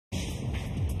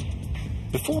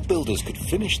Before builders could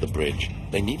finish the bridge,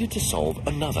 they needed to solve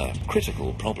another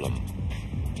critical problem.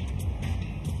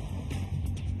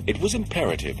 It was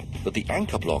imperative that the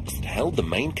anchor blocks that held the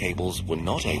main cables were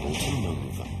not able to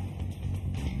move.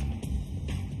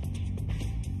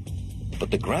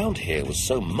 But the ground here was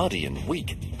so muddy and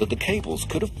weak that the cables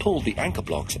could have pulled the anchor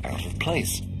blocks out of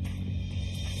place.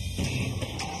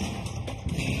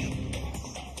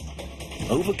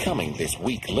 Overcoming this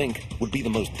weak link would be the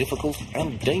most difficult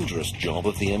and dangerous job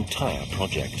of the entire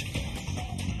project.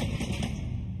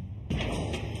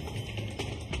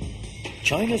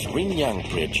 China's Ringyang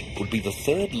Bridge would be the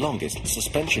third longest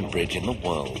suspension bridge in the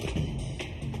world.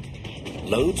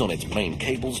 Loads on its main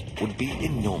cables would be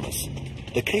enormous.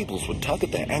 The cables would tug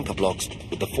at their anchor blocks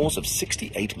with the force of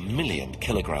 68 million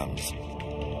kilograms.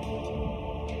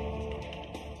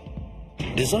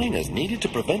 Designers needed to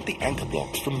prevent the anchor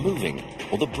blocks from moving,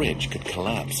 or the bridge could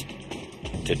collapse.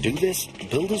 To do this,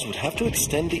 builders would have to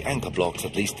extend the anchor blocks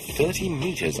at least 30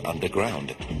 meters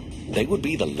underground. They would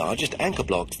be the largest anchor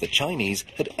blocks the Chinese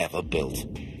had ever built.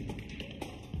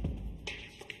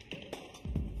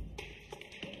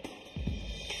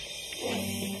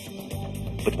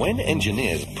 But when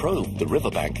engineers probed the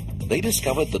riverbank, they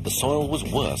discovered that the soil was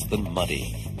worse than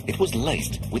muddy. It was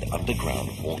laced with underground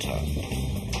water.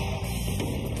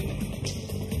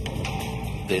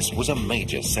 This was a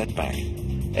major setback.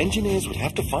 Engineers would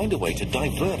have to find a way to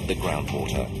divert the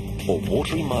groundwater, or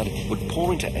watery mud would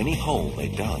pour into any hole they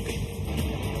dug.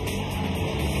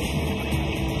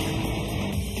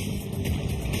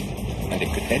 And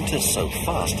it could enter so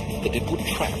fast that it would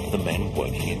trap the men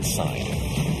working inside.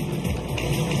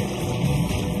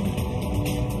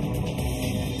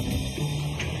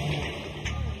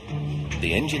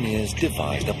 The engineers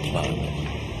devised a plan.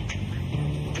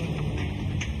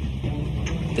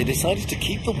 They decided to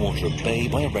keep the water at bay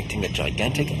by erecting a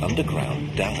gigantic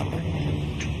underground dam.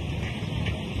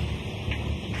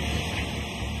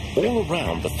 All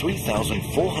around the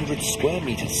 3,400 square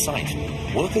meter site,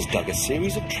 workers dug a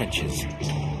series of trenches.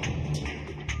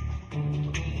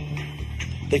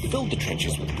 They filled the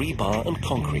trenches with rebar and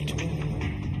concrete.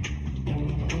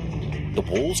 The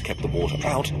walls kept the water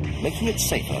out, making it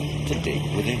safer to dig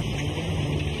within.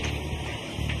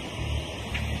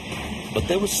 But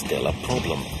there was still a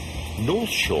problem. North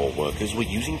Shore workers were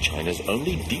using China's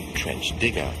only deep trench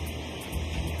digger.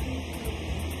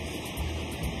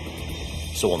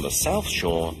 So on the South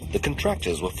Shore, the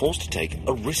contractors were forced to take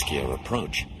a riskier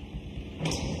approach.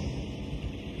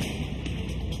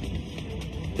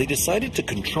 They decided to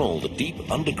control the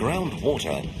deep underground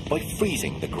water by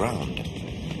freezing the ground.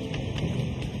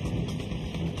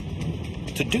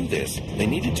 To do this, they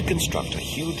needed to construct a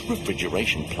huge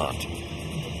refrigeration plant.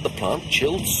 The plant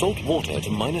chilled salt water to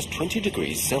minus 20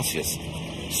 degrees Celsius.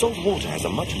 Salt water has a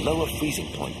much lower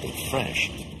freezing point than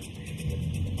fresh.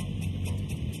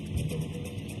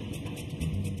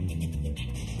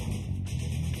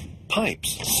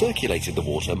 Pipes circulated the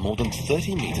water more than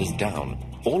 30 meters down,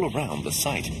 all around the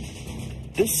site.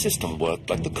 This system worked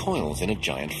like the coils in a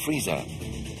giant freezer.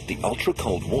 The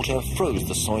ultra-cold water froze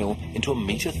the soil into a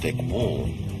meter-thick wall,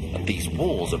 and these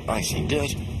walls of icy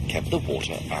dirt kept the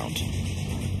water out.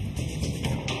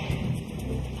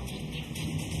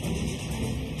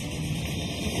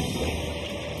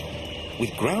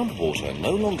 With groundwater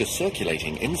no longer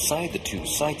circulating inside the two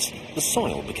sites, the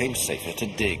soil became safer to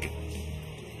dig.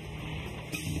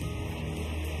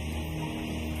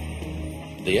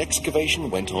 The excavation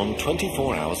went on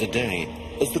 24 hours a day,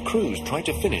 as the crews tried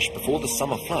to finish before the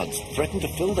summer floods threatened to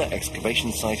fill their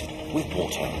excavation site with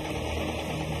water.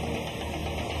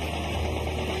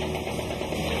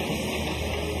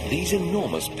 These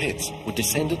enormous pits would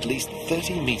descend at least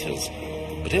 30 meters,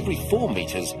 but every 4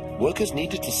 meters, workers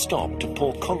needed to stop to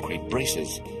pour concrete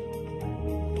braces.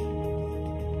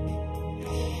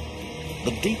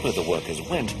 The deeper the workers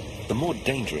went, the more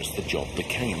dangerous the job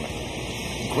became.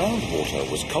 Groundwater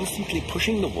was constantly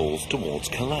pushing the walls towards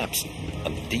collapse,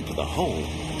 and the deeper the hole,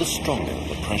 the stronger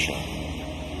the pressure.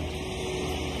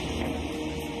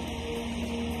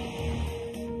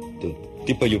 The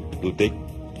deeper you dig,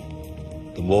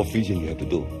 the more freezing you have to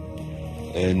do.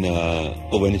 And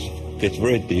when it gets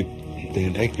very deep,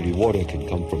 then actually water can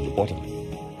come from the bottom,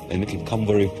 and it can come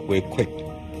very, very quick.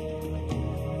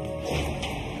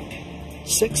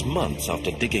 6 months after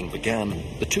digging began,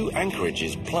 the two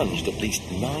anchorages plunged at least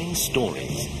 9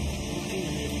 stories.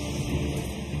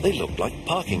 They looked like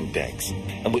parking decks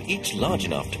and were each large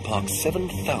enough to park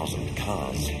 7,000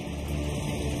 cars.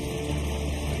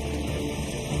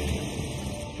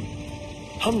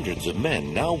 Hundreds of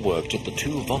men now worked at the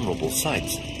two vulnerable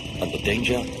sites, and the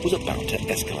danger was about to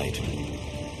escalate.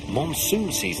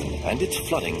 Monsoon season and its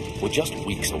flooding were just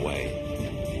weeks away.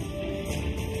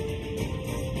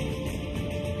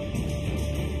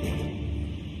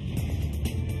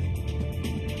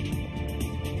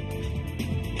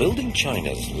 Building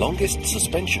China's longest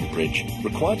suspension bridge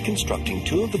required constructing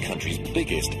two of the country's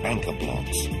biggest anchor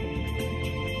blocks.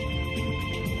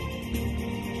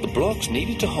 The blocks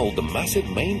needed to hold the massive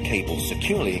main cables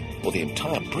securely, or the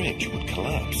entire bridge would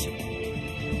collapse.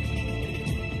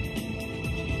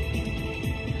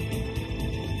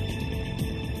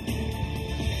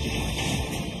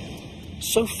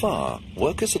 So far,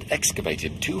 workers had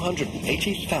excavated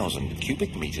 280,000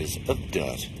 cubic meters of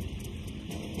dirt.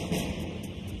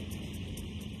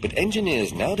 But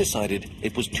engineers now decided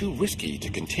it was too risky to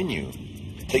continue.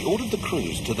 They ordered the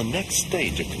crews to the next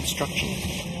stage of construction.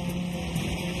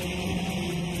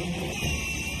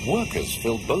 Workers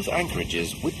filled both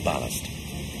anchorages with ballast,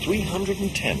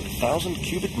 310,000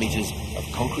 cubic meters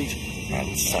of concrete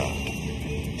and sand.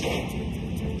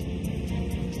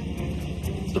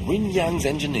 The Rin-Yang's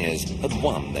engineers had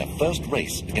won their first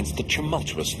race against the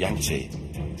tumultuous Yangtze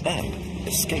and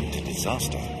escaped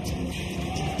disaster.